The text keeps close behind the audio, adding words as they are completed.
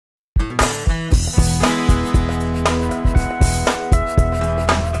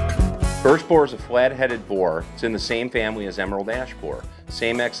Birch borer is a flat-headed borer. It's in the same family as emerald ash borer.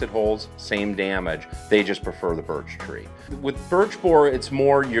 Same exit holes, same damage. They just prefer the birch tree. With birch borer, it's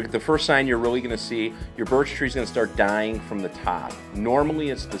more, the first sign you're really going to see, your birch tree is going to start dying from the top. Normally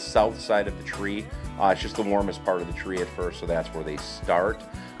it's the south side of the tree. It's just the warmest part of the tree at first, so that's where they start.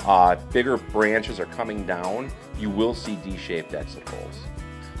 Bigger branches are coming down. You will see D-shaped exit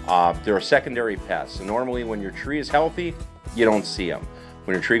holes. They're a secondary pest. So normally when your tree is healthy, you don't see them.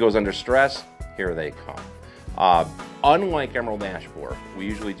 When your tree goes under stress, here they come. Unlike emerald ash borer, we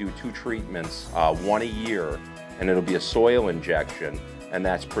usually do 2 treatments, one a year, and it'll be a soil injection, and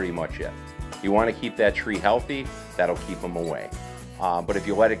that's pretty much it. You want to keep that tree healthy, that'll keep them away. But if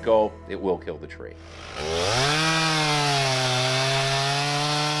you let it go, it will kill the tree.